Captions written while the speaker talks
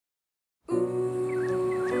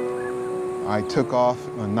I took off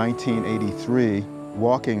in 1983,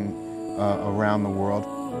 walking around the world.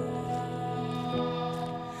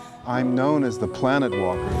 I'm known as the planet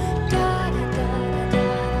walker.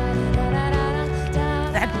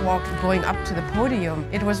 That walk going up to the podium,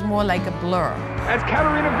 it was more like a blur. As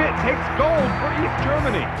Katarina Witt takes gold for East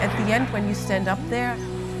Germany. At the end, when you stand up there,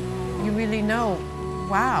 you really know,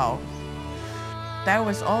 wow, that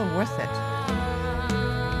was all worth it.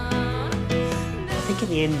 I think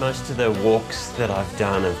in the end, most of the walks that I've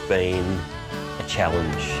done have been a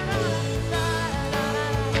challenge.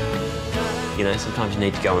 You know, sometimes you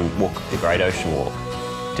need to go and walk the Great Ocean Walk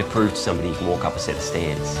to prove to somebody you can walk up a set of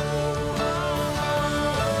stairs.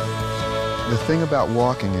 The thing about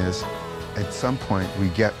walking is, at some point, we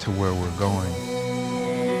get to where we're going.